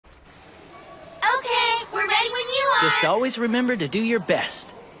Just always remember to do your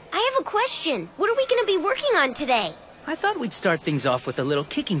best. I have a question. What are we gonna be working on today? I thought we'd start things off with a little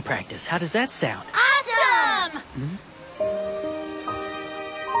kicking practice. How does that sound? Awesome!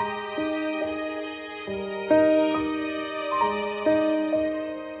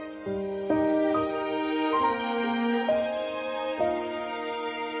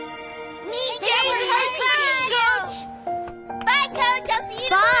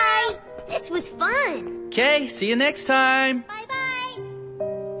 Bye! This was fun! Okay, see you next time! Bye-bye!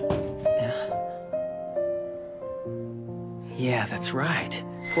 Yeah, that's right.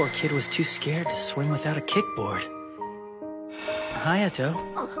 Poor kid was too scared to swim without a kickboard. Hayato?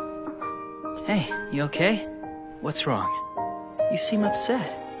 Hey, you okay? What's wrong? You seem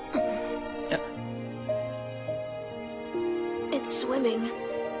upset. It's swimming.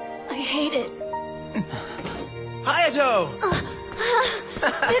 I hate it. Hayato!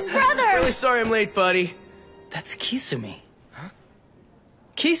 Big brother! Really sorry I'm late, buddy. That's Kisumi. Huh?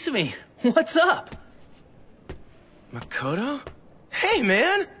 Kisumi, what's up? Makoto? Hey,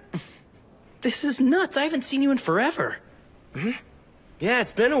 man! This is nuts. I haven't seen you in forever. Yeah,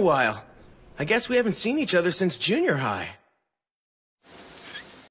 it's been a while. I guess we haven't seen each other since junior high.